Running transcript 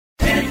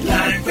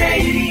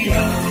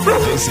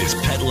This is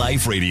Pet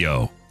Life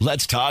Radio.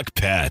 Let's talk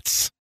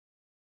pets.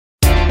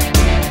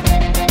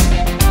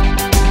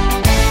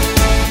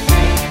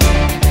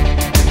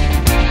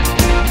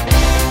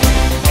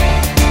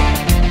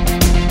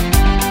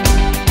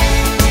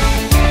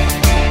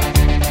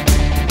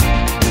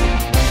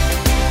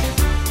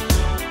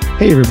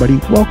 Hey everybody,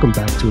 welcome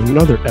back to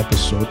another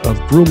episode of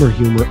Groomer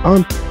Humor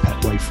on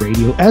Pet Life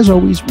Radio. As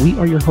always, we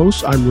are your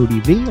hosts. I'm Rudy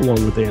V,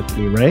 along with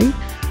Anthony Ray.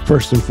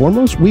 First and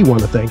foremost, we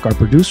want to thank our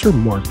producer,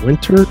 Mark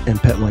Winter,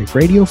 and Pet Life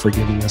Radio for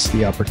giving us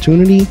the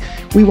opportunity.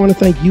 We want to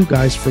thank you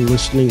guys for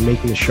listening,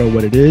 making the show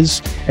what it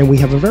is. And we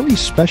have a very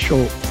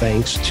special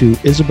thanks to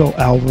Isabel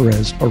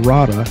Alvarez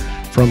Arata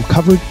from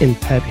Covered in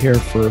Pet Hair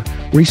for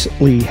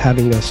recently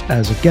having us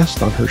as a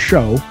guest on her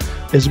show.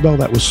 Isabel,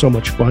 that was so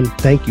much fun.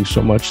 Thank you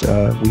so much.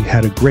 We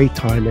had a great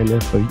time. And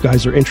if you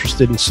guys are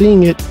interested in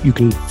seeing it, you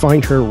can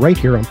find her right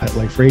here on Pet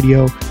Life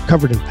Radio,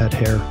 Covered in Pet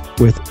Hair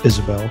with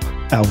Isabel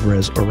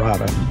Alvarez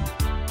Arata.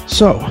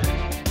 So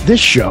this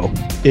show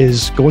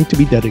is going to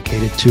be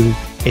dedicated to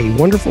a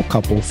wonderful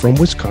couple from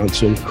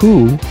Wisconsin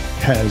who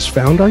has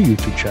found our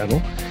YouTube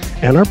channel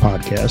and our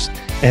podcast.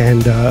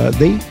 And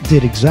they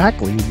did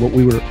exactly what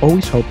we were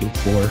always hoping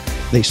for.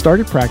 They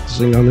started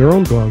practicing on their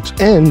own dogs,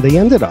 and they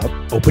ended up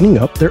opening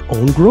up their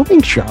own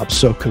grooming shop.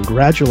 So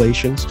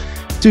congratulations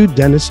to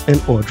Dennis and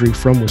Audrey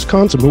from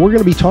Wisconsin. But we're going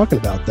to be talking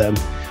about them.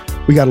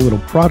 We got a little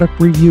product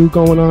review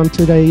going on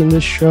today in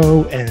this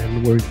show,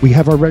 and we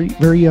have our very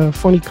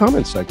funny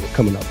comment segment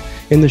coming up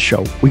in the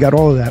show. We got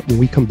all of that when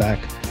we come back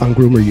on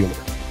Groomer Humor.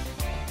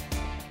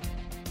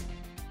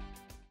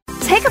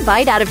 Take a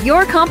bite out of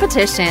your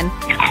competition.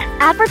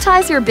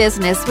 Advertise your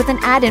business with an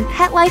ad in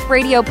Pet Life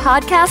Radio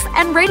podcasts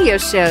and radio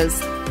shows.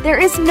 There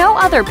is no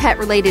other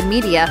pet-related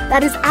media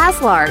that is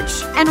as large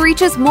and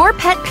reaches more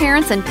pet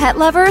parents and pet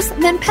lovers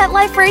than Pet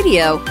Life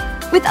Radio.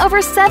 With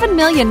over 7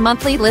 million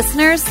monthly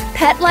listeners,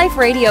 Pet Life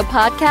Radio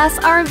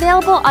podcasts are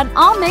available on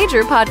all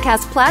major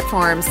podcast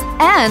platforms,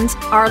 and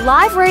our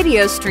live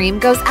radio stream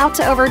goes out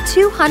to over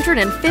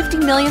 250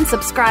 million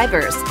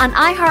subscribers on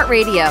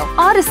iHeartRadio,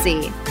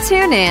 Odyssey,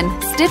 TuneIn,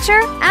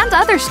 Stitcher, and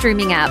other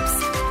streaming apps.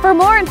 For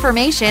more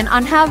information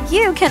on how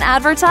you can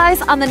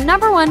advertise on the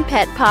 #1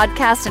 pet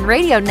podcast and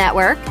radio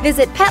network,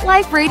 visit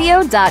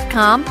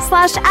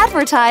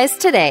PetLifeRadio.com/advertise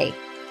today.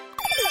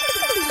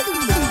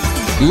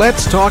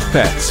 Let's Talk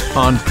Pets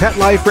on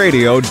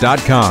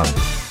PetLifeRadio.com.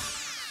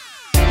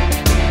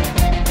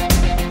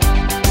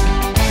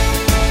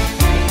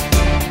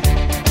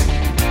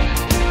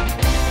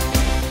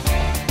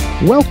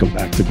 Welcome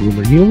back to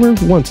Groomer Humor.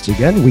 Once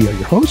again, we are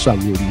your hosts. I'm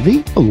Rudy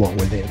V, along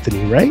with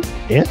Anthony Ray,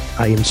 and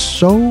I am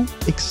so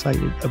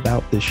excited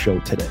about this show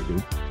today,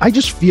 dude. I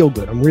just feel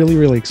good. I'm really,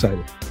 really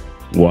excited.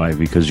 Why?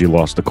 Because you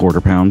lost a quarter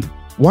pound?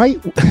 Why?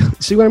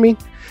 See what I mean?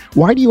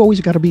 Why do you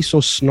always got to be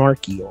so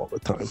snarky all the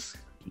time?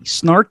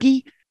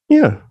 Snarky?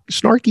 Yeah,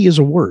 snarky is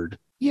a word.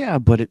 Yeah,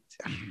 but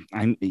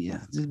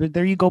but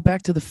there you go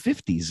back to the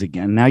 50s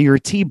again. Now you're a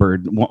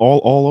T-bird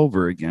all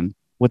over again.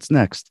 What's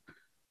next?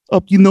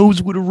 Up your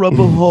nose with a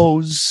rubber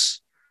hose.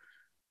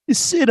 You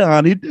sit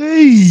on it.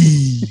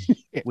 Hey.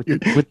 with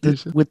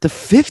the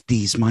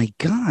 50s, my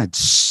God.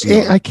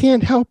 I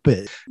can't help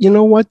it. You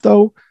know what,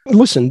 though?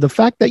 Listen, the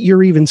fact that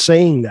you're even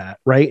saying that,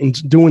 right, and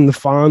doing the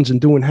Fonz and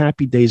doing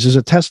Happy Days is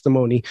a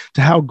testimony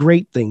to how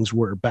great things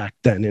were back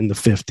then in the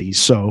 50s.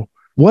 So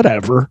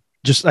whatever.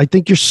 I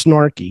think you're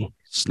snarky.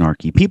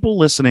 Snarky. People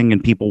listening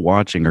and people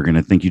watching are going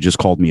to think you just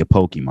called me a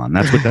Pokemon.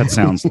 That's what that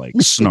sounds like.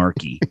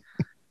 Snarky.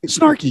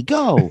 Snarky,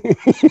 go.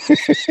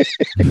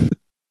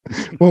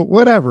 Well,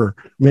 whatever,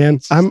 man.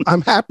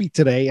 I'm happy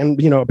today, and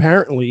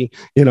apparently,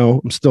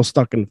 I'm still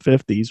stuck in the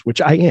 50s,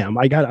 which I am.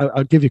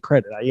 I'll give you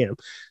credit, I am.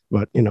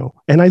 But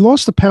and I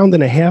lost 1.5 pounds,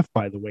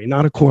 by the way,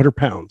 not a quarter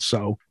pound.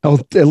 So I'll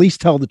at least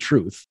tell the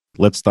truth.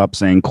 Let's stop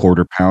saying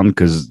quarter pound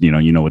because you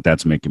know what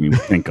that's making me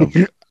think of.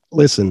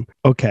 Listen,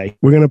 okay,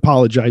 we're gonna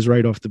apologize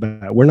right off the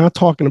bat. We're not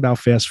talking about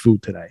fast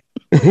food today.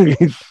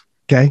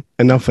 Okay,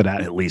 enough of that.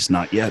 At least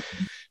not yet.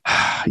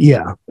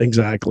 Yeah,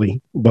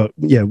 exactly. But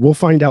yeah, we'll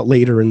find out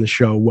later in the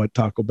show what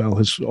Taco Bell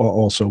has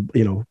also,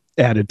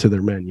 added to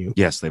their menu.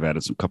 Yes, they've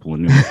added some couple of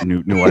new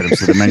items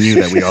to the menu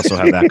that we also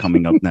have that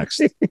coming up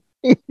next.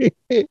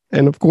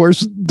 And of course,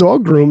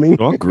 dog grooming.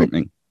 Dog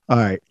grooming. All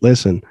right,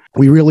 listen,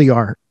 we really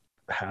are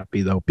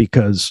happy though,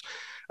 because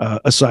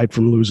aside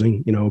from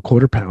losing, a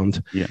quarter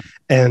pound, yeah,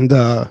 and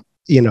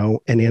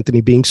and Anthony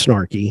being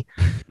snarky,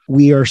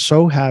 we are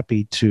so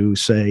happy to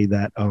say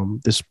that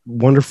this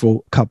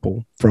wonderful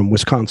couple from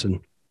Wisconsin,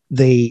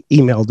 they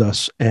emailed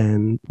us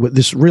and with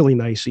this really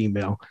nice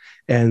email,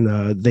 and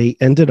they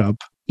ended up,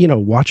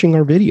 watching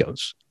our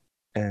videos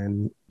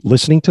and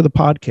listening to the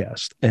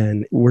podcast.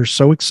 And we're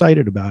so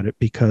excited about it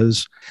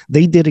because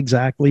they did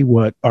exactly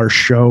what our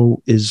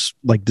show is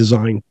like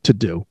designed to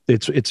do.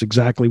 It's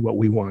exactly what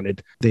we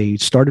wanted. They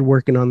started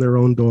working on their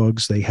own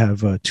dogs. They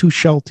have 2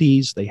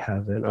 Shelties. They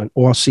have an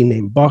Aussie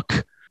named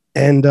Buck,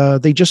 and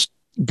they just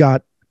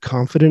got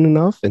confident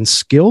enough and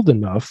skilled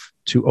enough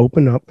to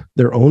open up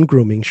their own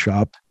grooming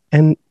shop.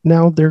 And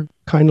now they're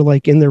kind of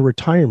like in their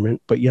retirement,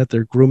 but yet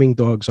they're grooming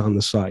dogs on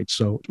the side.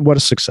 So what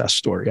a success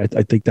story.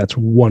 I think that's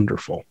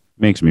wonderful.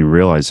 Makes me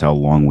realize how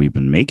long we've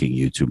been making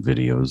YouTube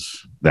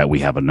videos, that we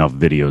have enough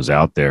videos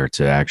out there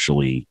to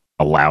actually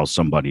allow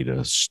somebody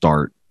to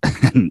start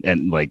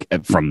and like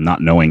from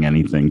not knowing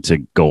anything to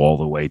go all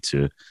the way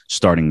to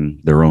starting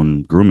their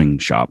own grooming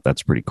shop.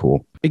 That's pretty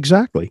cool.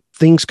 Exactly.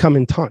 Things come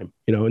in time,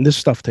 and this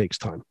stuff takes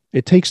time.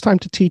 It takes time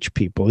to teach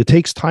people. It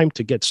takes time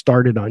to get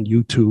started on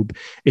YouTube.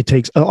 It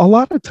takes a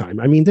lot of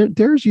time. I mean,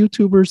 there's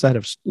YouTubers that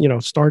have,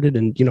 started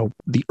in,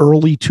 the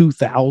early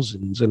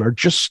 2000s and are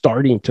just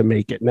starting to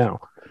make it now.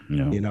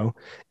 Yeah.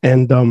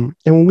 And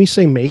when we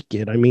say make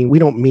it, I mean, we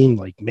don't mean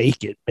like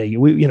make it.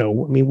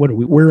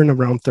 We're in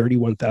around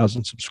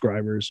 31,000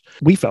 subscribers.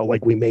 We felt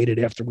like we made it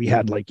after we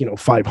had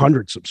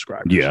 500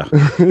 subscribers. Yeah.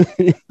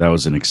 That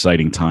was an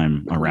exciting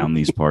time around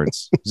these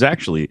parts. It's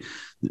actually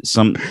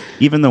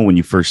even though when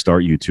you first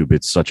start YouTube,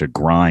 it's such a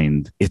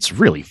grind, it's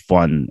really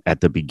fun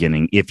at the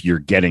beginning if you're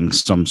getting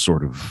some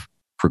sort of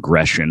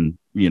progression.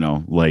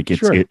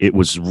 Sure. It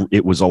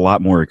was a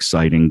lot more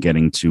exciting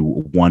getting to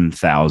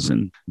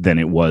 1,000 than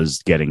it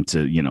was getting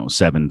to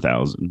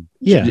 7,000.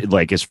 Yeah,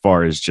 like as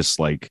far as just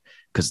like,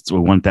 because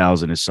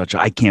 1,000 is such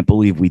I can't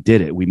believe we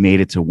did it. We made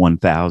it to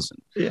 1,000.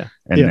 Yeah,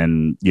 and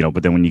then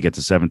but then when you get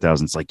to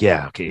 7,000, it's like,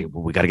 yeah, okay,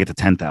 well, we got to get to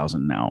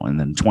 10,000 now, and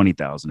then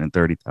 20,000 and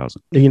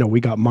 30,000. We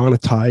got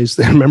monetized.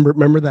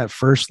 remember that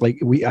first,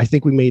 I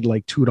think we made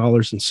like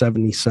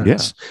 $2.70. Yeah.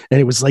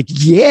 And it was like,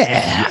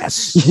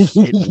 yes,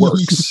 it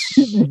works.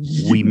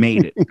 We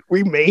made it.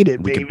 We made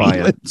it. We baby. could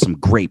buy some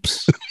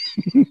grapes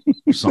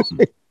or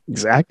something.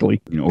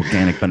 Exactly.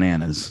 Organic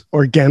bananas.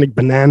 Organic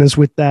bananas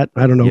with that.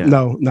 I don't know. Yeah.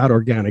 No, not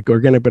organic.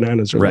 Organic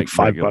bananas are like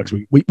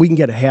 $5. We can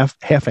get a half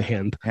a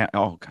hand.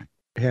 Okay.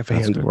 Half a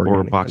That's hand good. of Or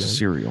a box banana. of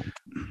cereal.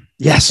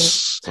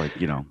 Yes. It's like,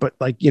 But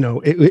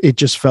it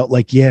just felt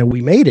like, yeah,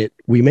 we made it.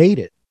 We made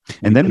it.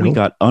 And then we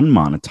got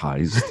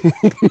unmonetized.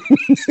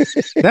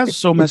 That's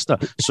so messed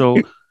up.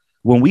 So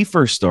when we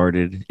first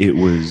started, it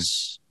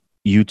was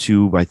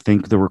YouTube. I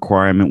think the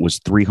requirement was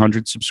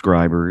 300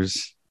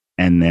 subscribers.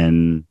 And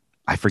then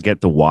I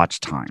forget the watch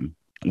time.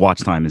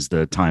 Watch time is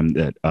the time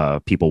that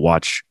people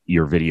watch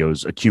your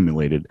videos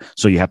accumulated.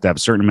 So you have to have a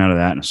certain amount of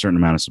that and a certain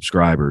amount of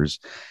subscribers.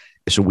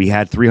 So we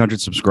had 300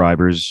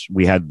 subscribers.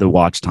 We had the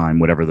watch time,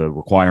 whatever the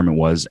requirement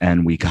was,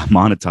 and we got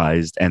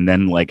monetized. And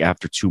then like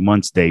after 2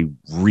 months, they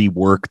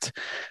reworked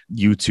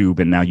YouTube,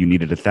 and now you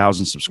needed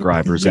 1,000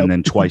 subscribers and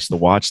then twice the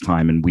watch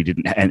time. And we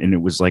didn't, and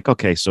it was like,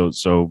 okay, so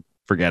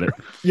forget it.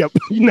 Yep.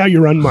 Now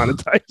you're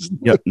unmonetized.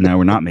 Yep. Now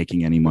we're not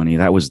making any money.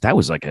 That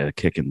was like a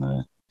kick in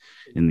the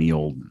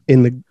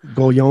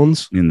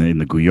Gouillons. In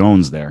the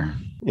Gouillons there.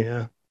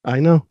 Yeah. I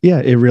know.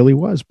 Yeah, it really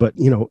was. But,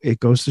 it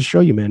goes to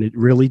show you, man, it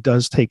really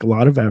does take a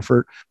lot of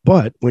effort.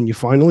 But when you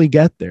finally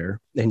get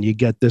there and you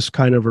get this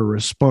kind of a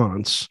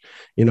response,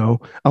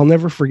 I'll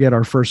never forget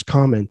our first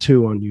comment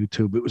too on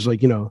YouTube. It was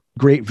like,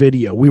 great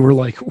video. We were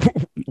like,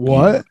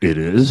 what? It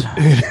is.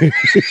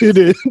 It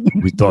is.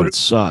 We thought it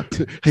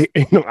sucked. Hey,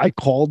 I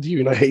called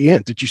you and hey,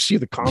 Aunt, did you see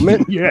the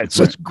comment? Yeah, it's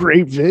such a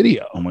great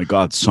video. Oh my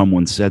God,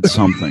 someone said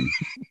something.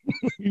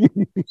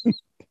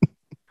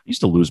 I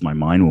used to lose my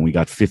mind when we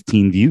got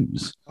 15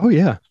 views. Oh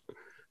yeah.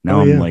 Now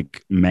I'm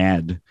like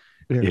mad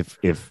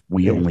if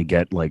we Yeah. only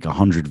get like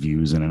 100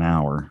 views in an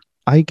hour.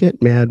 I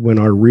get mad when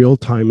our real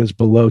time is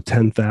below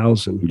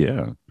 10,000.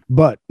 Yeah.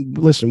 But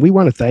listen, we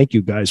want to thank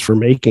you guys for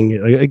making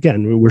it.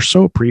 Again, we're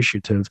so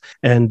appreciative.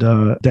 And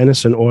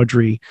Dennis and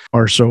Audrey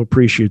are so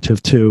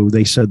appreciative too.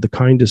 They said the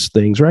kindest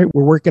things, right?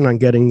 We're working on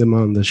getting them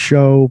on the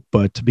show.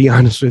 But to be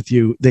honest with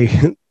you,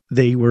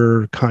 they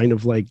were kind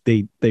of like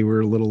they were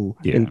a little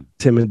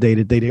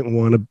intimidated. They didn't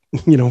want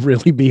to,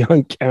 really be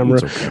on camera,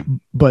 Okay.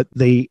 but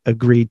they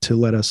agreed to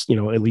let us,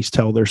 at least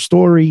tell their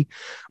story.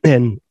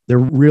 And they're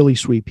really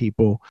sweet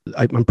people.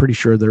 I'm pretty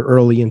sure they're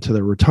early into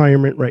their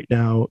retirement right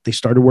now. They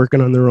started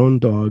working on their own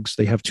dogs.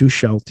 They have 2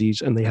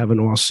 Shelties and they have an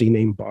Aussie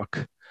named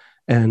Buck.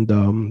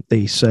 And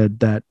they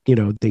said that,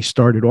 they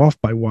started off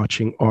by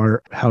watching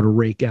our how to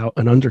rake out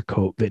an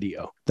undercoat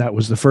video. That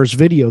was the first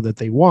video that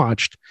they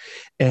watched.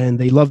 And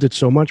they loved it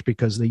so much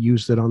because they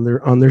used it on their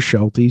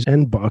Shelties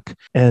and Buck.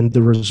 And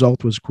the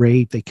result was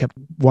great. They kept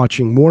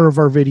watching more of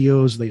our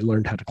videos. They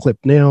learned how to clip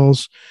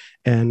nails.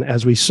 And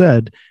as we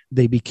said,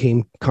 they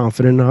became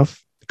confident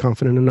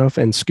enough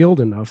and skilled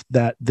enough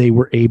that they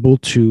were able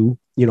to,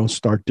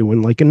 start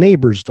doing like a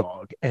neighbor's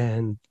dog.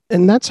 And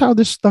that's how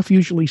this stuff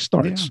usually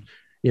starts.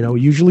 Yeah.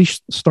 Usually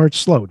starts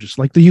slow, just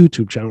like the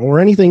YouTube channel or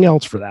anything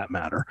else for that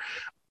matter.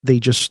 They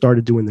just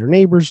started doing their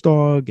neighbor's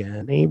dog,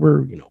 and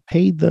neighbor,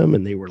 paid them,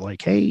 and they were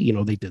like, hey,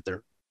 they did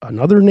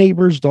another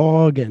neighbor's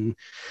dog, and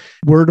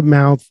word of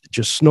mouth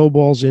just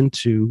snowballs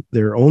into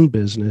their own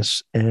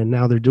business. And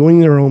now they're doing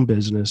their own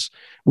business,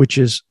 which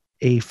is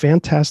a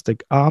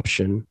fantastic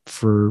option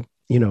for,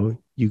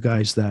 you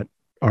guys that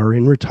are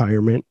in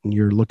retirement and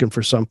you're looking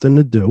for something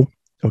to do.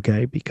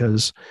 Okay.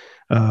 Because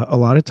a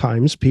lot of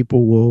times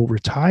people will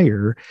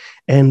retire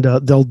and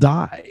they'll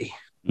die.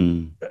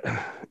 Mm.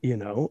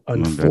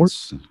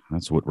 Unfortunately,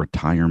 That's what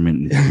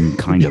retirement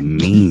kind of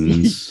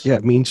means. yeah,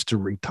 it means to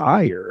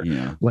retire.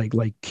 Yeah.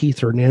 Like Keith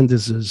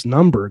Hernandez's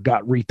number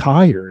got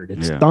retired.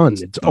 It's Yeah, done.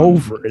 It's done.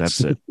 over.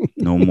 That's it.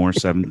 No more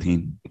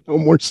 17. No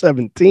more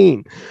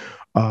 17.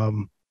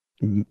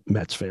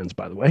 Mets fans,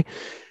 by the way.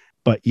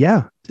 But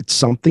yeah, it's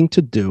something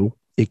to do.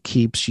 It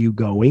keeps you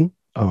going.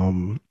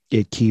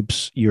 It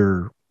keeps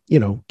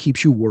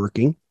keeps you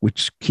working,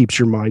 which keeps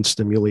your mind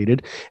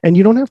stimulated. And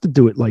you don't have to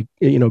do it like,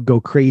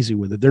 go crazy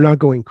with it. They're not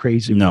going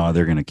crazy. No,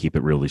 they're going to keep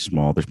it really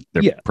small.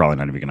 They're Yeah. probably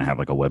not even going to have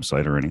like a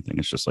website or anything.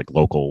 It's just like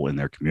local in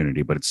their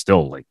community, but it's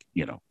still like,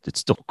 it's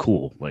still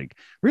cool. Like,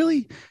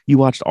 really, you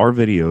watched our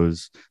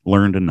videos,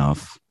 learned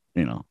enough,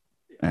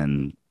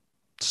 and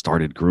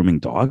started grooming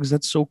dogs.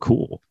 That's so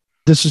cool.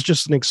 This is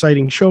just an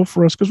exciting show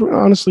for us because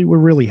we're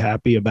really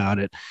happy about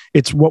it.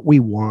 It's what we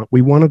want.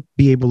 We want to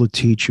be able to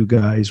teach you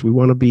guys. We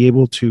want to be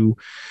able to,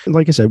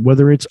 like I said,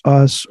 whether it's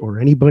us or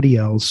anybody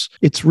else,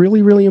 it's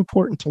really, really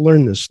important to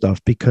learn this stuff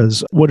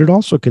because what it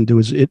also can do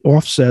is it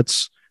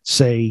offsets,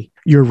 say,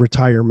 your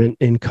retirement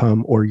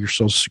income or your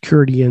Social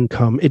Security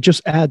income. It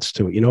just adds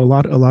to it. A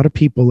lot of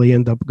people, they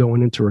end up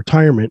going into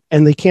retirement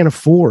and they can't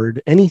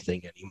afford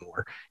anything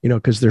anymore,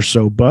 because they're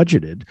so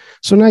budgeted.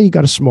 So now you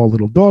got a small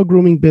little dog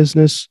grooming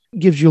business,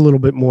 gives you a little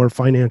bit more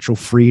financial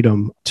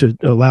freedom,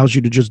 allows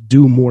you to just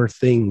do more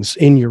things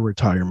in your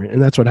retirement.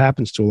 And that's what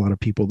happens to a lot of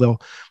people.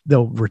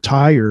 They'll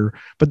retire,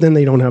 but then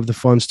they don't have the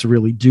funds to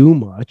really do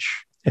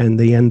much. And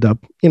they end up,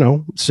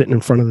 sitting in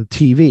front of the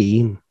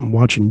TV and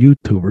watching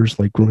YouTubers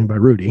like Grooming by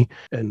Rudy.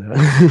 And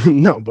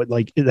no, but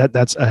like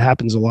that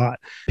happens a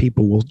lot.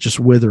 People will just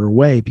wither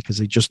away because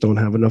they just don't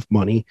have enough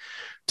money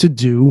to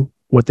do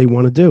what they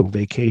want to do.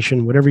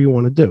 Vacation, whatever you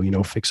want to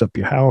do, fix up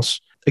your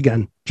house.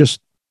 Again,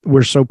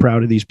 we're so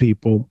proud of these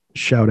people.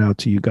 Shout out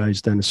to you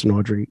guys, Dennis and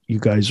Audrey. You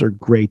guys are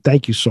great.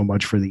 Thank you so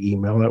much for the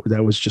email.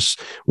 That was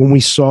just, when we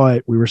saw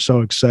it, we were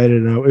so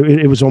excited. And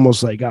it was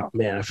almost like, oh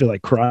man, I feel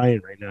like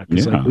crying right now.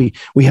 Because like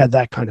we had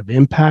that kind of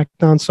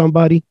impact on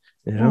somebody.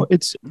 Well,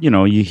 it's,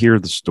 you hear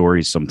the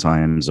stories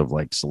sometimes of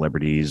like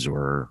celebrities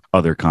or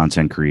other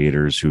content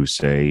creators who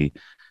say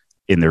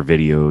in their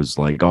videos,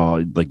 like,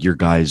 oh, like your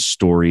guys'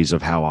 stories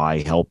of how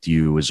I helped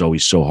you is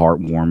always so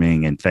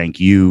heartwarming, and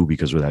thank you,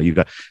 because without you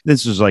guys,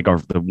 this is like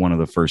one of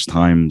the first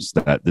times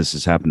that this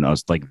has happened to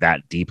us like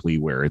that deeply,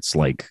 where it's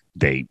like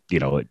they,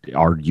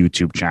 our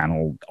YouTube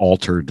channel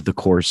altered the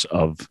course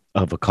of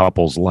a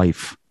couple's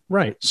life.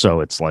 Right. So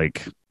it's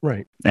like,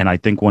 right. And I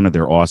think one of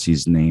their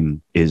Aussies'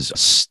 name is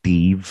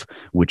Steve,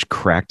 which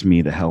cracked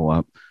me the hell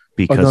up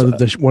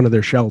because one of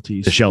their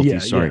Shelties. The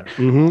Shelties, sorry. Yeah.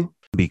 Mm-hmm.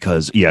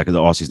 Because the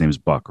Aussie's name is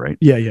Buck, right?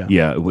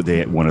 Yeah.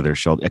 One of their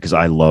Shelties, because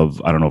I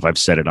don't know if I've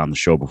said it on the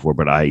show before,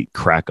 but I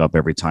crack up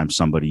every time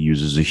somebody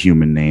uses a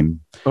human name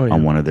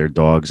on one of their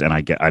dogs, and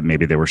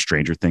maybe they were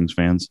Stranger Things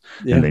fans,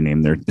 and they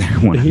named their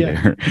one of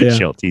their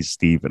Shelties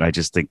Steve, and I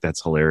just think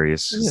that's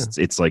hilarious. Yeah.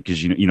 It's like,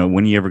 because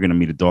when are you ever going to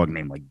meet a dog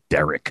named like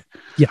Derek?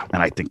 Yeah,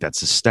 and I think that's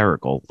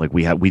hysterical. Like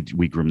we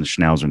groom the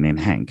Schnauzer named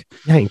Hank,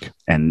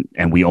 and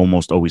we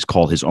almost always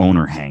call his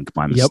owner Hank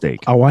by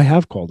mistake. Oh, I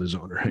have called his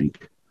owner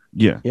Hank.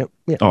 Yeah. Yep.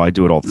 Yeah. Oh, I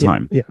do it all the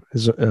time. Yeah.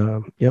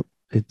 Yep.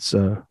 It's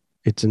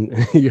it's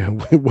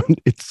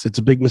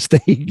a big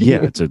mistake.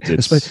 Yeah. It's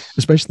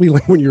especially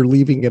like when you're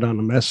leaving it on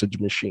a message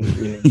machine.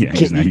 You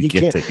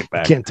can't take it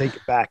back. You can't take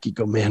it back. You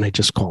go, man, I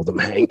just called him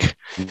Hank.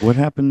 What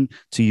happened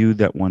to you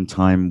that one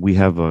time? We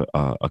have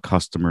a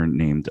customer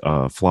named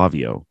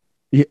Flavio.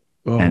 Yeah.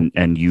 Oh,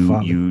 and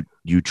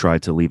you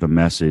tried to leave a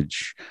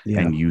message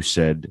and you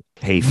said,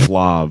 "Hey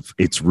Flav,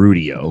 it's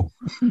Rudio."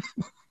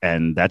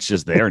 And that's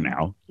just there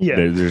now. Yeah.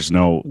 There's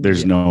no.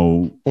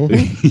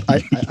 Mm-hmm.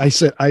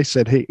 I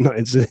said, hey, no,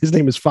 his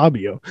name is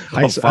Fabio.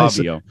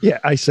 Fabio.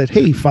 I said,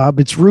 hey, Fab,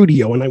 it's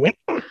Rudio. And I went,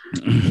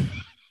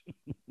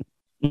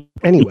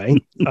 anyway,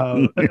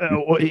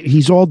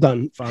 he's all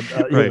done, Fab.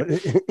 Right.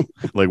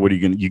 Like, what are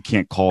you going to, you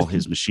can't call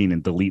his machine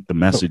and delete the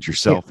message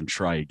yourself and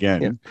try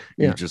again.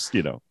 Yeah. You just,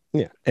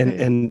 Yeah.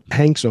 And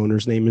Hank's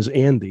owner's name is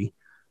Andy.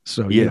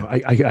 So,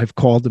 I've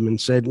called him and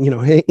said,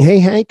 hey,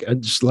 Hank, I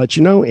just let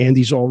you know,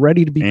 Andy's all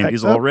ready to be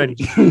picked up. And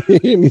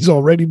he's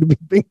all ready to be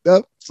picked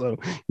up. So,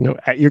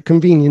 at your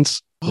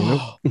convenience.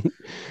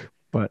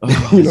 But,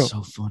 that's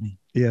so funny.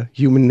 Yeah.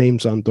 Human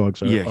names on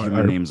dogs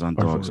human names on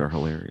dogs are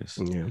hilarious.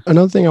 Yeah.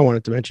 Another thing I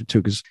wanted to mention,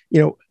 too, because,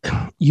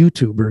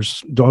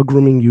 YouTubers, dog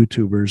grooming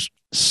YouTubers,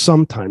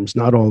 sometimes,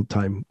 not all the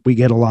time, we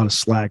get a lot of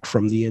slack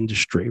from the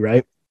industry,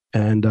 right?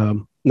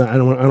 And, no, I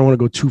don't want to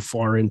go too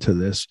far into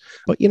this,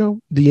 but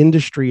the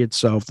industry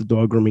itself, the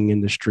dog grooming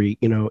industry,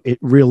 it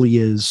really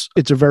is.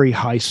 It's a very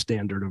high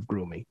standard of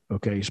grooming.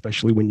 Okay,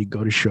 especially when you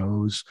go to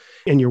shows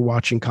and you're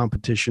watching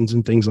competitions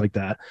and things like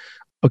that.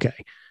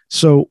 Okay,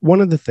 So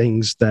one of the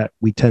things that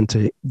we tend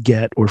to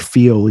get or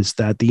feel is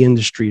that the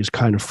industry is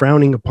kind of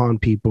frowning upon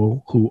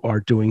people who are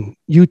doing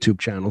YouTube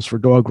channels for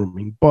dog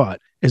grooming.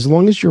 But as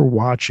long as you're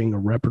watching a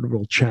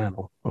reputable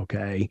channel,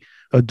 okay,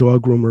 a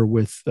dog groomer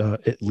with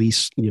at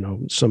least,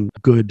 some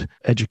good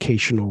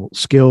educational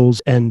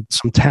skills and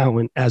some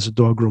talent as a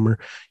dog groomer,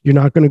 you're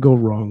not going to go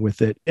wrong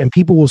with it. And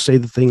people will say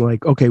the thing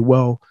like, okay,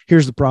 well,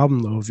 here's the problem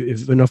though.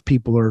 If enough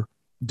people are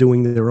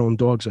doing their own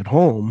dogs at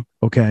home,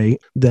 okay,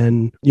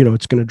 then,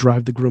 it's going to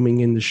drive the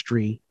grooming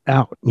industry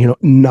out.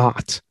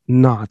 Not.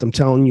 I'm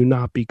telling you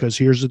not, because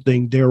here's the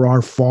thing. There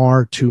are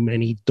far too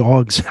many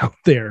dogs out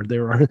there.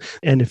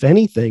 And if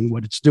anything,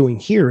 what it's doing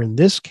here in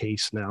this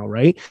case now,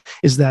 right,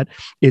 is that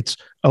it's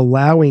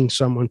allowing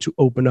someone to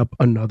open up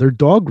another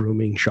dog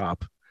grooming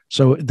shop.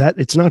 So that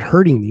it's not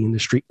hurting the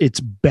industry, it's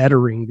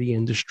bettering the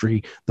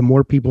industry. The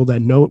more people that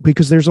know,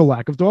 because there's a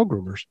lack of dog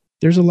groomers.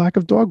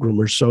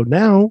 So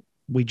now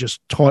we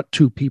just taught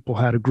 2 people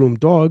how to groom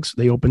dogs.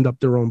 They opened up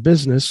their own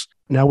business.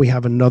 Now we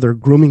have another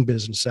grooming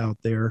business out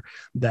there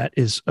that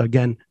is,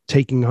 again,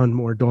 taking on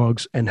more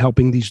dogs and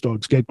helping these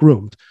dogs get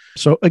groomed.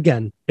 So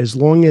again, as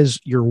long as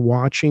you're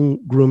watching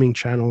grooming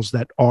channels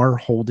that are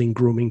holding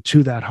grooming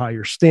to that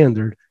higher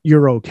standard,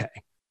 you're okay.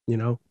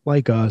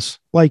 Like us,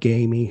 like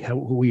Amy,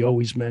 who we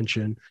always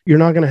mention, you're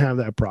not going to have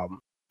that problem.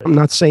 I'm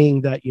not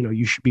saying that,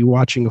 you should be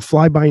watching a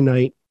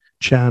fly-by-night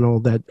channel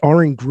that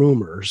aren't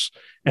groomers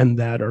and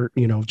that are,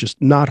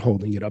 just not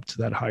holding it up to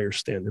that higher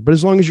standard. But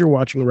as long as you're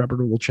watching a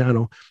reputable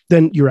channel,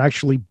 then you're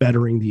actually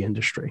bettering the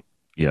industry.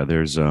 Yeah,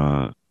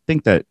 I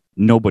think that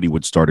nobody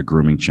would start a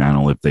grooming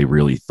channel if they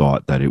really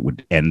thought that it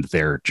would end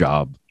their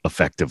job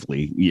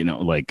effectively.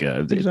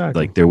 Exactly.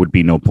 Like there would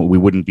be no point. We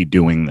wouldn't be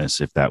doing this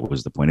if that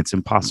was the point. It's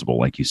impossible.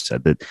 Like you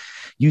said, that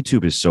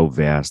YouTube is so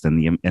vast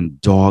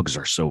and dogs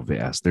are so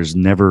vast. There's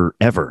never,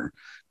 ever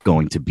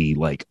going to be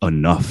like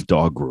enough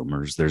dog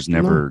groomers. There's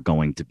never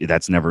going to be,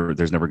 there's never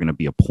going to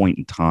be a point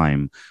in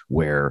time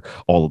where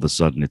all of a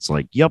sudden it's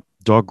like, yep,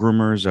 dog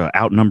groomers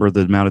outnumber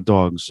the amount of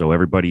dogs. So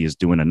everybody is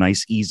doing a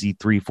nice, easy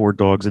 3-4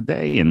 dogs a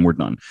day and we're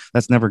done.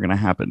 That's never going to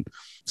happen.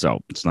 So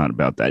it's not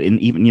about that. And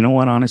even, you know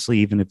what, honestly,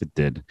 even if it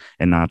did,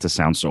 and not to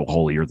sound so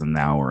holier than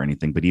thou or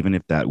anything, but even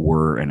if that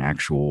were an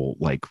actual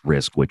like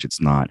risk, which it's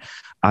not,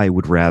 I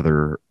would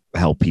rather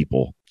help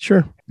people.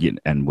 Sure.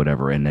 And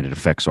whatever. And then it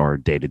affects our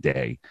day to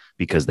day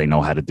because they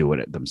know how to do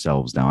it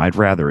themselves now. I'd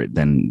rather it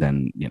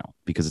than,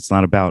 because it's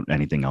not about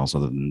anything else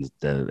other than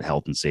the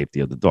health and safety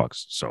of the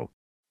dogs. So.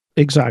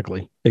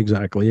 Exactly.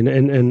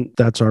 And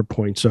that's our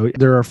point. So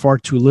there are far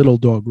too little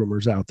dog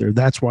groomers out there.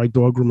 That's why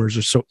dog groomers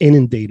are so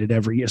inundated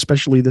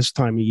especially this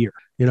time of year.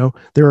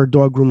 There are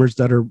dog groomers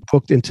that are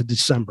booked into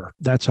December.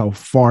 That's how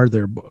far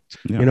they're booked.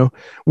 Yeah.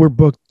 We're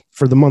booked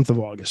for the month of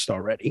August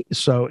already.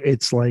 So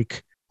it's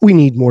like, we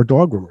need more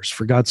dog groomers,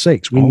 for God's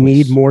sakes. We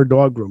need more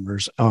dog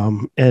groomers.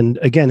 And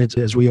again, it's,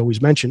 as we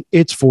always mention,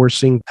 it's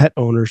forcing pet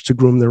owners to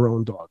groom their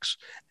own dogs.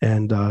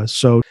 And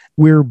so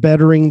we're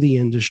bettering the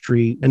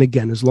industry. And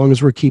again, as long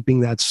as we're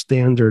keeping that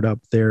standard up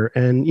there,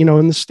 and,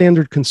 and the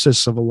standard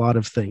consists of a lot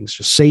of things,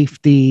 just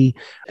safety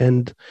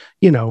and,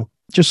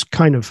 just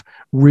kind of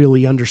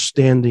really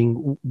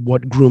understanding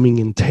what grooming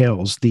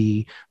entails,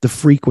 the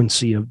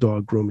frequency of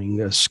dog grooming,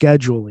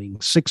 scheduling,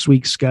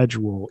 6-week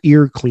schedule,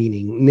 ear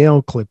cleaning,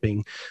 nail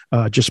clipping,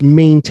 just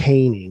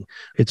maintaining.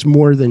 It's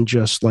more than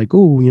just like,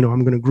 I'm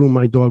going to groom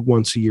my dog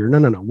once a year.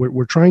 No.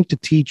 We're trying to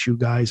teach you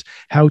guys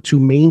how to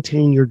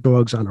maintain your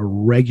dogs on a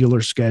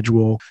regular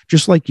schedule,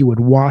 just like you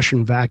would wash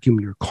and vacuum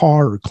your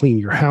car or clean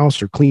your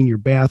house or clean your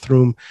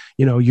bathroom.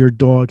 Your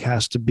dog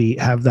has to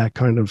have that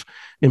kind of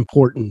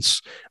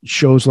importance.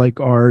 Shows like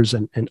ours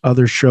and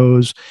other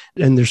shows,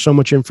 and there's so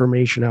much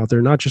information out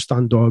there, not just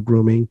on dog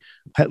grooming.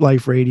 Pet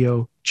Life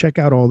Radio, check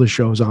out all the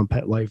shows on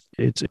Pet Life.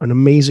 It's an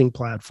amazing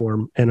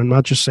platform, and I'm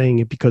not just saying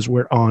it because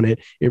we're on it.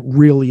 It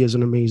really is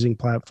an amazing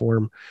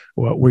platform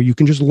where you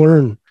can just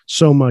learn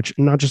so much,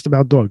 not just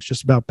about dogs,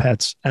 just about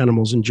pets,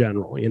 animals in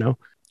general.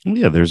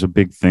 Yeah, there's a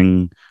big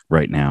thing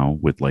right now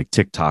with like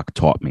TikTok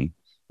taught me.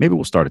 Maybe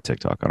we'll start a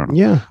TikTok. I don't know.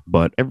 Yeah.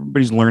 But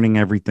everybody's learning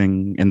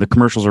everything. And the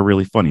commercials are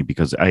really funny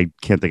because I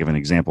can't think of an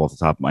example off the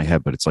top of my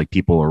head, but it's like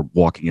people are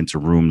walking into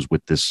rooms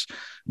with this,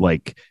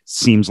 like,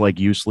 seems like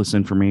useless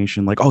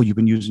information. Like, oh, you've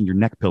been using your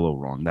neck pillow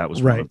wrong. That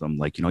was one of them.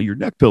 Like, your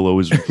neck pillow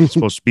is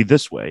supposed to be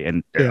this way.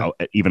 And I'll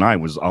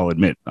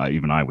admit,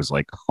 I was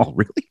like, oh,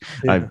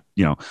 really?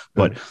 Yeah.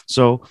 But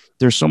so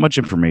there's so much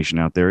information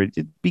out there.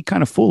 It'd be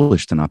kind of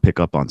foolish to not pick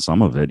up on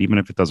some of it, even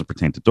if it doesn't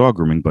pertain to dog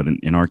grooming. But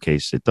in our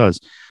case, it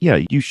does. Yeah,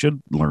 you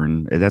should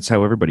learn. That's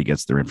how everybody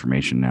gets their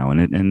information now.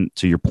 And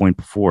to your point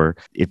before,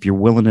 if you're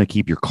willing to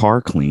keep your car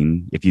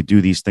clean, if you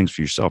do these things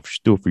for yourself, you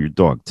should do it for your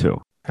dog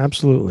too.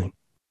 Absolutely.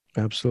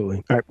 All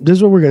right. This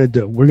is what we're going to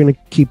do. We're going to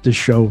keep this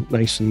show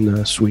nice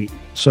and sweet.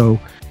 So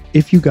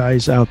if you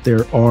guys out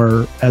there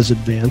are as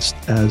advanced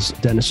as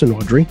Dennis and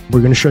Audrey,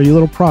 we're going to show you a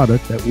little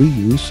product that we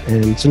use,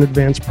 and it's an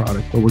advanced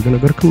product, but we're going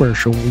to go to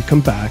commercial. When we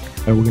come back,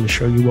 we're going to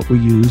show you what we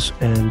use,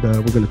 and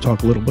we're going to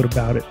talk a little bit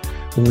about it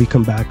when we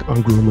come back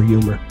on Groomer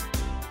Humor.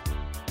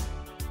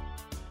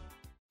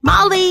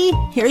 Molly,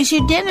 here's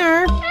your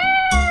dinner.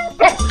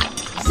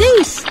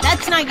 Zeus,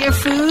 that's not your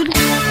food.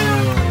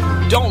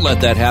 Don't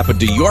let that happen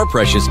to your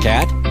precious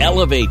cat.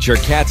 Elevate your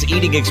cat's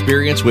eating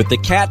experience with the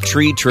Cat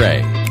Tree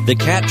Tray. The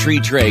Cat Tree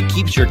Tray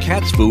keeps your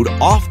cat's food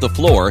off the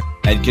floor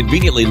and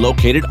conveniently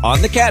located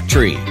on the cat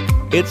tree.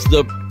 It's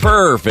the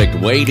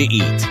perfect way to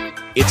eat.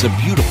 It's a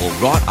beautiful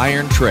wrought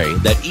iron tray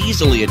that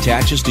easily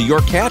attaches to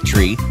your cat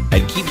tree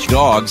and keeps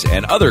dogs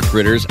and other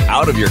critters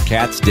out of your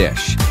cat's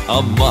dish.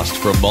 A must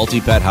for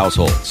multi-pet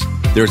households.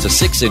 There's a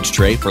 6-inch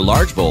tray for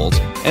large bowls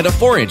and a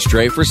 4-inch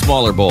tray for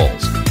smaller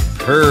bowls.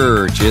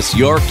 Purchase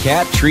your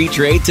Cat Tree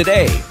Tray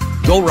today.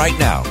 Go right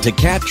now to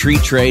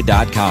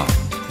cattreetray.com.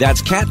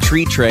 That's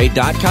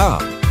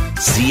cattreetray.com.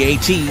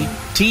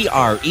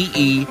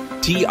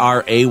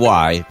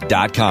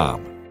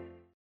 CATTREETRAY.com.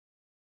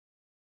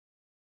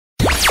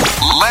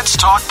 Let's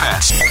talk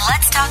pets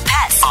Let's talk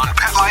pets on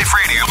Pet Life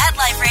Radio. Pet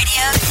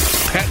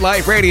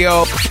Life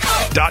Radio.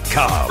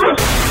 PetLifeRadio.com.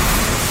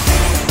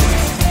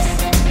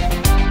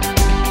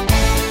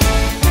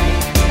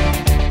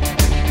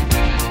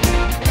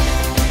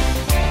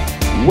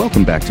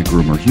 Welcome back to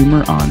Groomer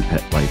Humor on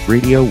Pet Life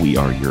Radio. We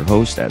are your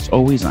host. As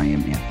always, I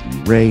am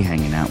Anthony Ray,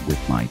 hanging out with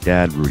my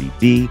dad, Rudy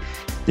V.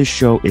 This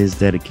show is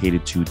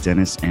dedicated to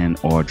Dennis and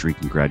Audrey.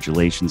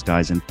 Congratulations,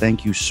 guys, and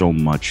thank you so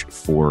much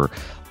for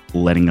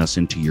letting us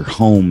into your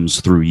homes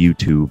through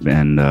YouTube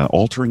and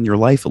altering your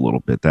life a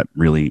little bit. That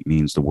really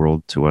means the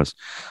world to us.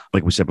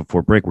 Like we said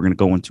before break, we're going to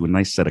go into a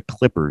nice set of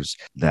clippers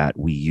that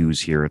we use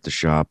here at the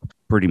shop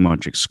pretty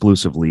much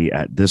exclusively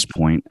at this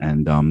point.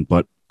 And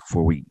but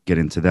before we get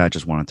into that,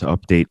 just wanted to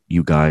update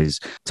you guys.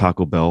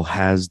 Taco Bell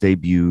has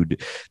debuted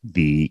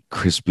the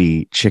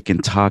crispy chicken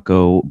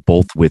taco,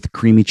 both with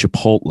creamy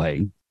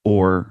chipotle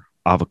or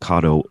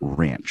avocado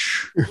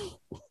ranch.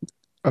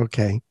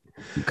 Okay.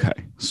 Okay.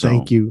 So,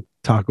 Thank you,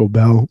 Taco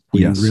Bell.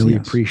 We Yes, really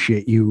yes.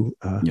 appreciate you.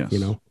 Yes. You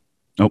know.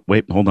 Oh,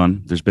 wait, hold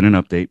on. There's been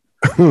an update.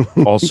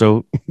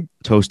 Also,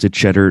 toasted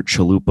cheddar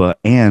chalupa,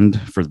 and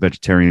for the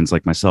vegetarians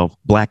like myself,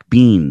 black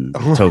bean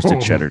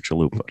toasted cheddar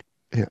chalupa.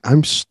 Yeah,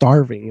 I'm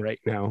starving right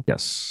now.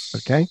 Yes.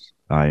 Okay.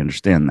 I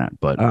understand that,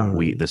 but Oh.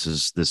 this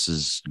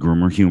is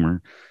groomer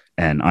humor,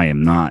 and I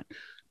am not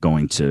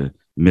going to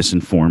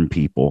misinform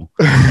people,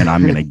 and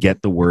I'm going to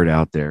get the word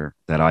out there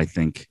that I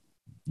think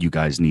you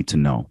guys need to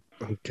know.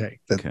 Okay.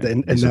 Okay?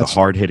 And These are the that's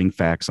hard-hitting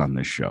facts on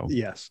this show.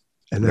 yes.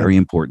 And Very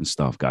important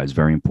stuff, guys.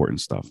 Very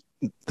important stuff.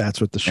 that's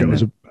what the show And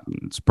is then- about.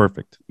 It's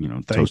perfect. You know,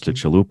 Thank toasted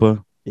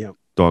chalupa, Yep.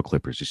 dog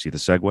clippers. You see the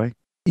segue?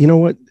 You know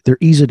what? They're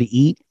easy to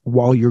eat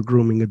while you're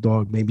grooming a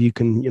dog. Maybe you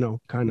can,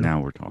 kind of,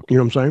 Now we're talking. you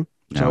know what I'm saying?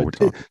 Now we're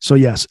talking. So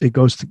yes, it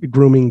goes to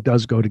grooming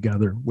does go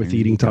together with There you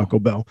eating go. Taco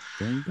Bell.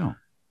 There you go.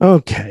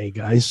 Okay,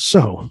 guys.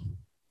 So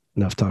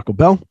enough Taco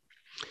Bell.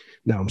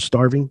 Now I'm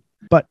starving.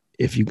 But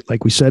if you,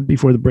 like we said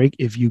before the break,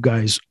 if you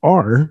guys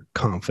are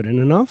confident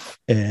enough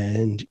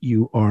and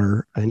you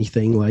are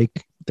anything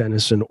like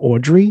Dennis and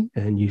Audrey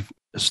and you've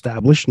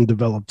established and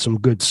developed some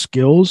good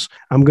skills,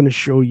 I'm going to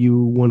show you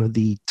one of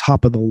the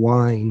top of the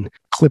line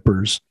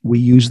clippers. We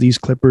use these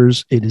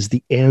clippers. It is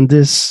the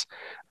Andis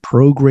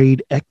Pro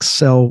Grade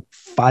XL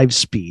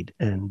 5-speed.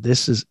 And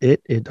this is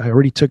it. I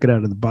already took it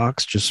out of the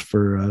box just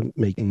for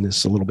making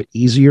this a little bit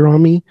easier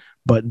on me.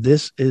 But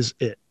this is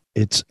it.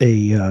 It's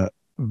a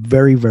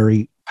very,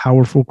 very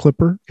powerful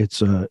clipper.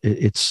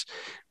 It's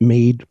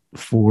made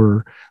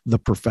for the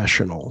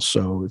professional.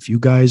 So if you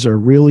guys are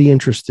really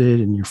interested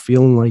and you're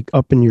feeling like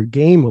up in your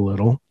game a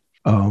little,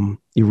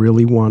 you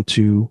really want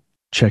to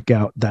check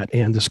out that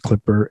Andis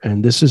clipper.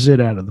 And this is it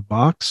out of the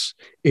box.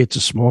 It's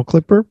a small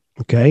clipper.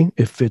 Okay.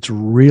 It fits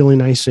really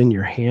nice in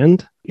your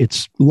hand.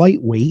 It's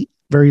lightweight,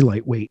 very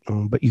lightweight,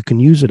 but you can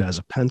use it as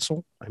a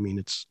pencil. I mean,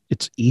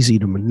 it's easy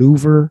to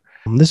maneuver.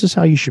 This is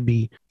how you should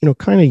be,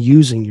 kind of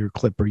using your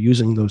clipper,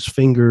 using those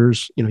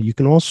fingers. You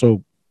can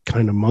also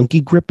kind of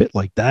monkey grip it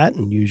like that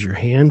and use your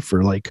hand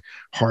for like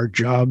hard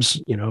jobs.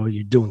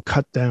 You're doing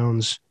cut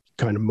downs,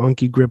 kind of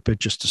monkey grip it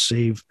just to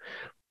save,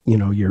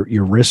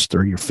 your wrist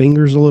or your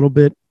fingers a little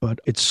bit, but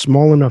it's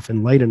small enough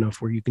and light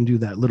enough where you can do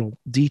that little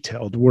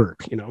detailed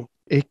work.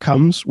 It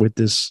comes with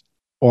this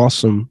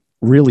awesome,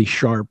 really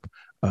sharp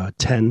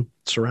 10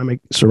 ceramic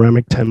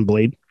 10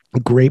 blade, a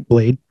great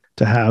blade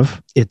to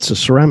have. It's a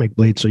ceramic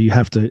blade, so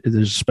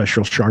there's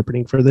special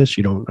sharpening for this.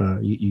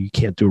 You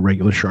can't do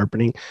regular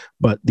sharpening,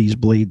 but these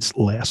blades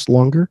last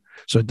longer.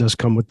 So it does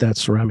come with that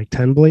ceramic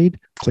 10 blade,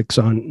 clicks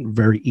on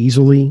very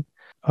easily.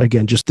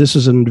 Again, this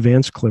is an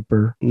advanced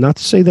clipper. Not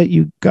to say that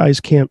you guys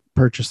can't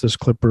purchase this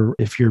clipper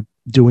if you're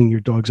doing your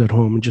dogs at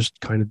home and just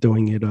kind of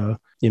doing it, on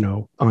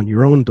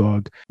your own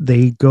dog.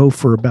 They go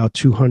for about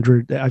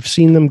 $200. I've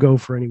seen them go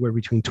for anywhere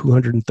between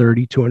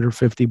 $230,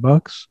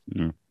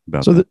 $250.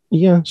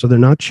 So they're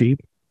not cheap.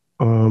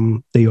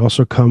 They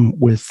also come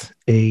with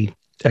a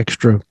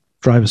extra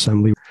drive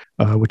assembly,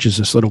 which is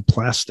this little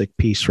plastic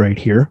piece right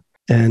here.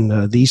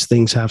 And these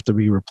things have to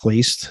be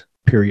replaced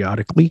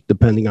periodically,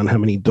 depending on how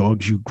many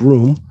dogs you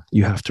groom.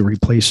 You have to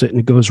replace it, and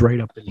it goes right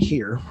up in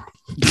here.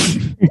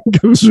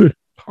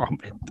 Oh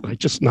man, I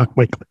just knocked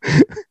my.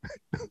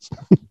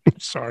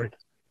 Sorry.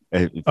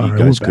 If you All right,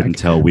 guys we're couldn't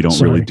back. tell, we don't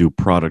really Sorry. do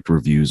product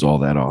reviews all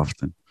that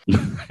often.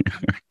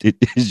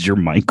 Is your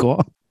mic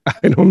off?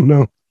 I don't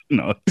know.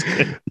 No. It's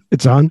good.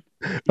 It's on.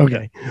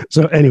 Okay.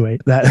 So anyway,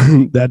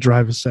 that that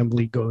drive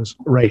assembly goes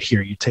right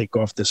here. You take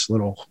off this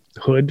little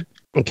hood.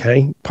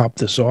 Okay. Pop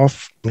this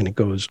off and it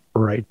goes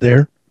right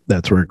there.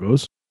 That's where it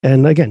goes.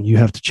 And again, you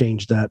have to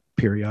change that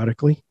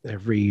periodically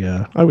every,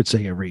 I would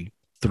say every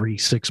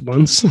 3-6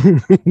 months.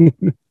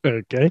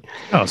 Okay.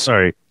 Oh,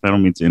 sorry. I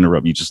don't mean to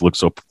interrupt. You just look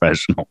so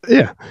professional.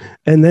 Yeah.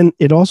 And then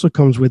it also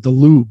comes with the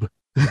lube.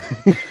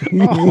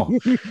 Oh,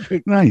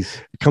 nice.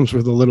 It comes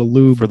with a little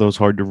lube. For those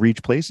hard to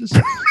reach places.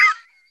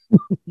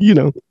 You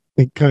know,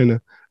 it kind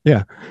of,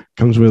 yeah,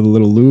 comes with a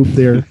little lube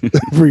there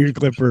for your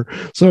clipper.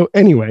 So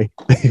anyway,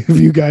 if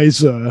you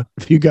guys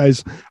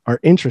are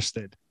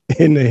interested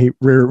in a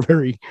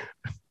very,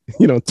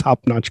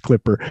 top-notch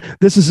clipper,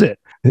 this is it.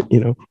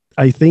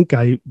 I think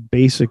I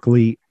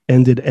basically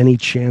ended any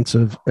chance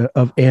of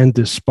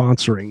Andis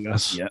sponsoring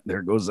us. Yeah,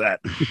 there goes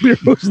that. There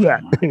goes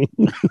that.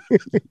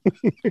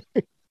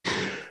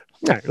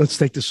 All right, let's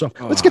take this off.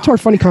 Let's get to our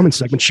funny comment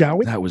segment, shall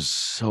we? That was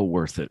so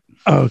worth it.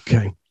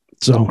 Okay.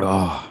 So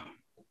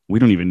we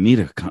don't even need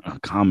a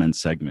comment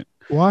segment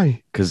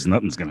why? because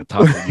nothing's going to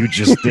top what you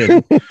just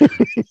did.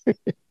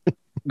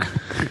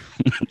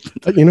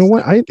 You know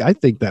what? I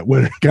think that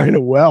went kind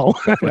of well.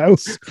 I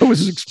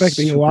was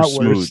expecting a lot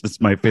Super smooth. worse.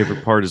 That's my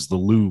favorite part is the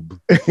lube.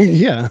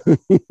 Yeah.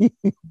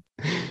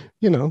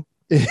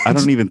 I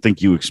don't even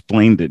think you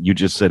explained it. You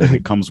just said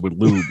it comes with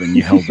lube and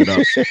you held it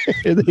up.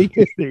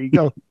 There you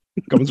go.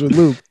 Comes with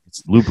lube.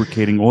 It's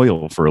lubricating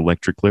oil for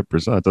electric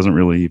clippers. Oh, it doesn't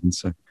really even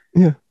say.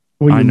 Yeah.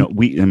 Well, I know.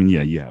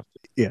 You have.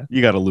 Yeah.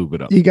 You got to lube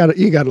it up. You got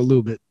to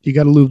lube it. You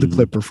got to lube the Mhm.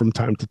 clipper from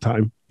time to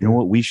time. You know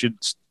what? We should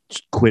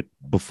quit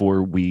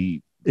before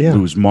we Yeah.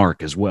 lose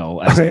Mark as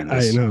well. As I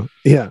know.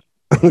 Yeah.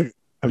 I'm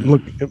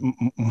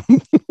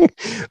looking.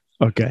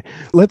 Okay.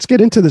 Let's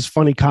get into this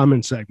funny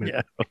comment segment.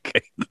 Yeah.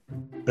 Okay.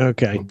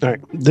 Okay. All right.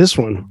 This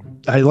one,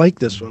 I like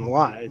this one a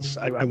lot.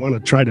 I want to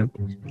try to,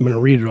 I'm going to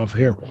read it off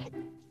here.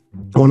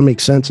 I want to make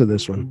sense of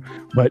this one.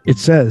 But it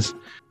says,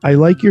 I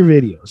like your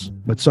videos,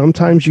 but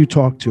sometimes you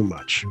talk too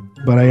much.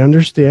 But I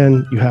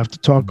understand you have to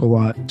talk a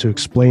lot to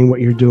explain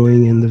what you're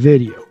doing in the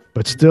video.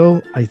 But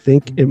still, I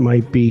think it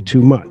might be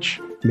too much.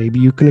 Maybe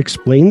you can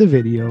explain the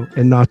video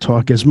and not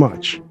talk as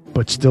much,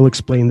 but still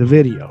explain the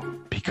video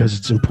because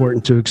it's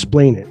important to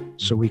explain it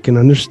so we can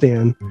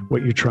understand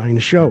what you're trying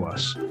to show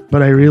us.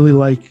 But I really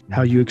like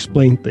how you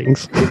explain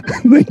things.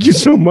 Thank you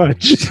so much.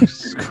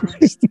 Jesus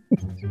Christ.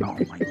 Oh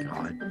my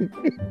God.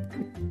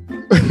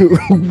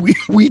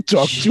 we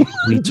talked too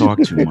We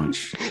talk too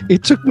much.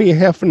 It took me a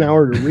half an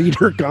hour to read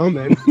her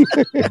comment.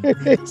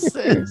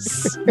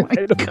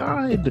 My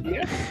God.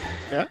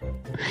 Yeah.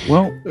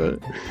 Well,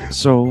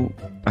 so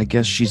I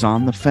guess she's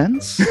on the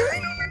fence.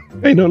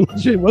 I don't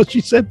know. Well,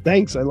 she said,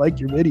 thanks. I like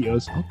your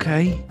videos.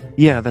 Okay.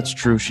 Yeah, that's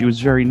true. She was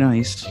very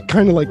nice.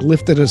 Kind of like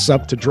lifted us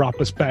up to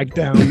drop us back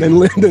down, then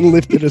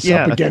lifted us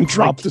up again,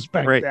 dropped us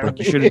back Right. down. Like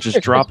you should have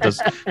just dropped us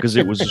because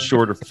it was a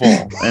shorter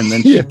fall. And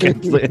then she Yeah.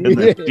 kept, and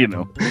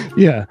then,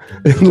 Yeah.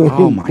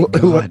 Oh my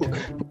God.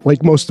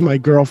 Like most of my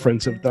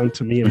girlfriends have done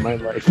to me in my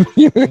life.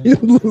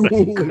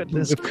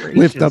 Goodness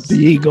Lift up gracious. the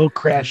ego,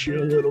 crash you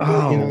a little bit.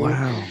 Oh, you know?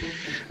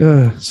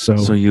 wow.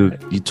 So You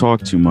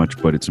talk too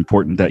much, but it's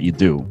important that you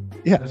do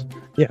yes.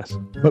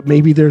 But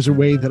maybe there's a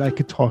way that I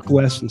could talk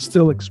less and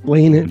still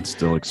explain it. and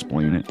still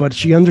explain it. But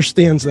she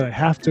understands that I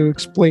have to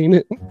explain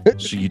it.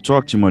 So you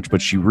talk too much, but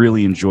she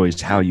really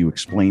enjoys how you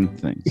explain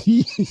things.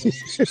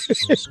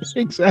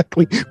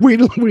 Exactly. Wait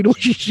till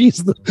she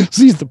sees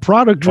the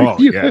product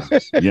review.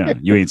 Yeah.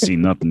 You ain't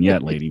seen nothing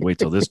yet, lady. Wait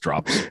till this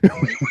drops.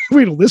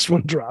 Wait till this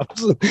one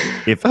drops.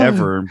 If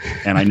ever,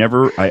 and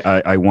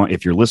I want,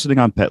 if you're listening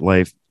on Pet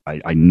Life,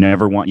 I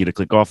never want you to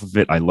click off of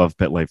it. I love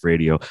Pet Life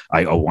Radio.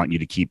 I want you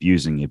to keep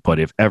using it. But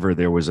if ever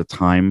there was a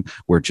time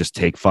where just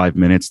take 5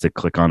 minutes to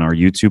click on our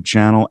YouTube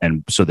channel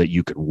and so that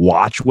you could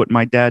watch what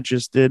my dad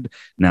just did,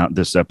 now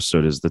this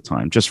episode is the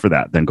time just for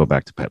that. Then go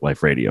back to Pet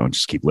Life Radio and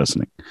just keep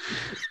listening.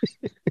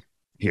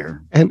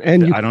 Here. And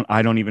you,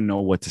 I don't even know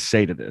what to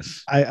say to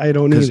this. I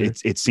don't Because either.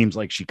 it seems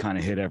like she kind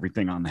of hit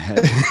everything on the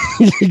head.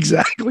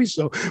 Exactly.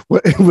 So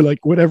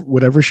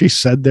whatever she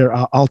said there,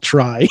 I'll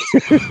try.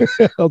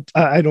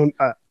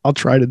 I'll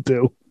try to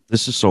do.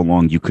 This is so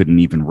long you couldn't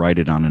even write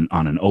it on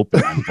an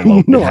open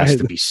envelope. No, it has I-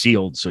 to be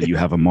sealed so you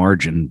have a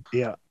margin.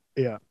 Yeah.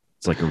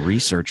 It's like a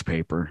research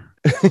paper.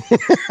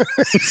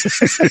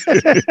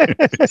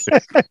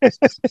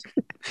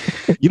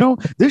 You know,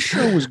 this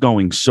show was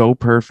going so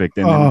perfect,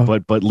 and Oh.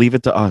 but leave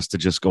it to us to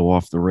just go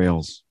off the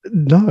rails.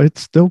 No,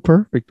 it's still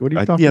perfect. What are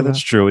you talking Yeah, about?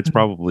 that's true. It's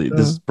probably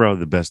this is probably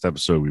the best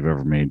episode we've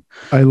ever made.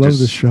 I love just-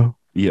 this show.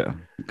 Yeah,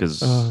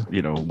 because Uh.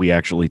 we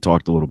actually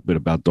talked a little bit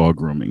about dog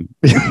grooming.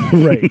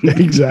 Right.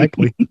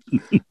 Exactly.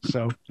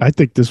 So I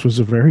think this was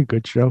a very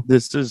good show.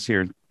 This is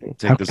here.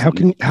 Take How, this how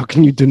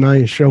can you deny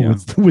a show Yeah.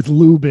 with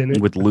lube in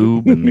it? with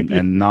lube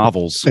and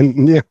novels.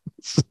 And yeah,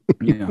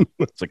 Yeah,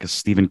 it's like a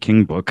Stephen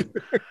King book.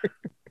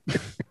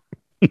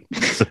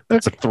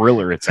 It's a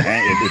thriller. It's a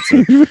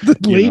the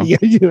lady,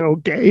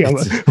 okay.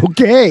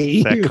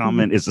 Okay. That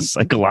comment is a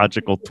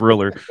psychological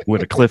thriller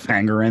with a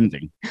cliffhanger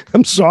ending.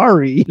 I'm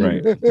sorry.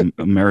 Right.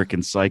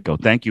 American Psycho.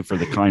 Thank you for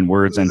the kind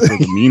words and for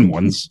the mean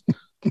ones.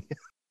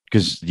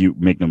 Because you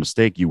make no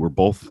mistake, you were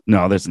both.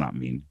 No, that's not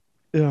mean.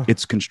 Yeah.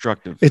 It's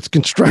constructive. It's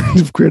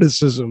constructive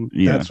criticism.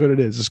 Yeah. That's what it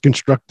is. It's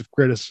constructive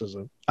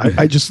criticism.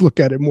 I just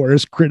look at it more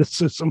as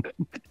criticism.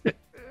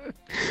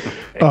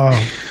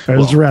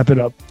 Let's wrap it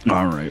up.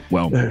 All right.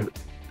 Well,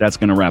 that's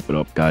going to wrap it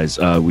up, guys.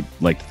 We'd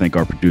like to thank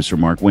our producer,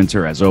 Mark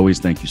Winter. As always,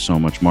 thank you so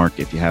much, Mark.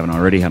 If you haven't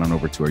already, head on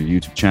over to our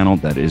YouTube channel.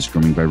 That is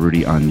Grooming by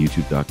Rudy on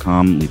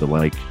youtube.com. Leave a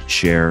like,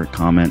 share,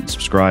 comment, and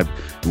subscribe.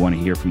 We want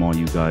to hear from all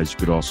you guys. You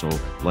could also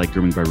like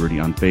Grooming by Rudy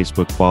on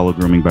Facebook, follow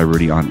Grooming by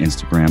Rudy on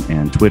Instagram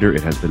and Twitter.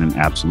 It has been an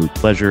absolute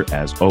pleasure.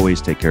 As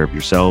always, take care of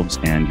yourselves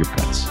and your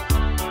pets.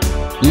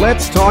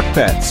 Let's Talk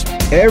Pets,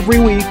 every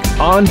week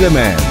on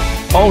demand,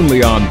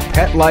 only on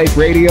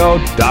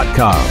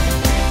PetLifeRadio.com.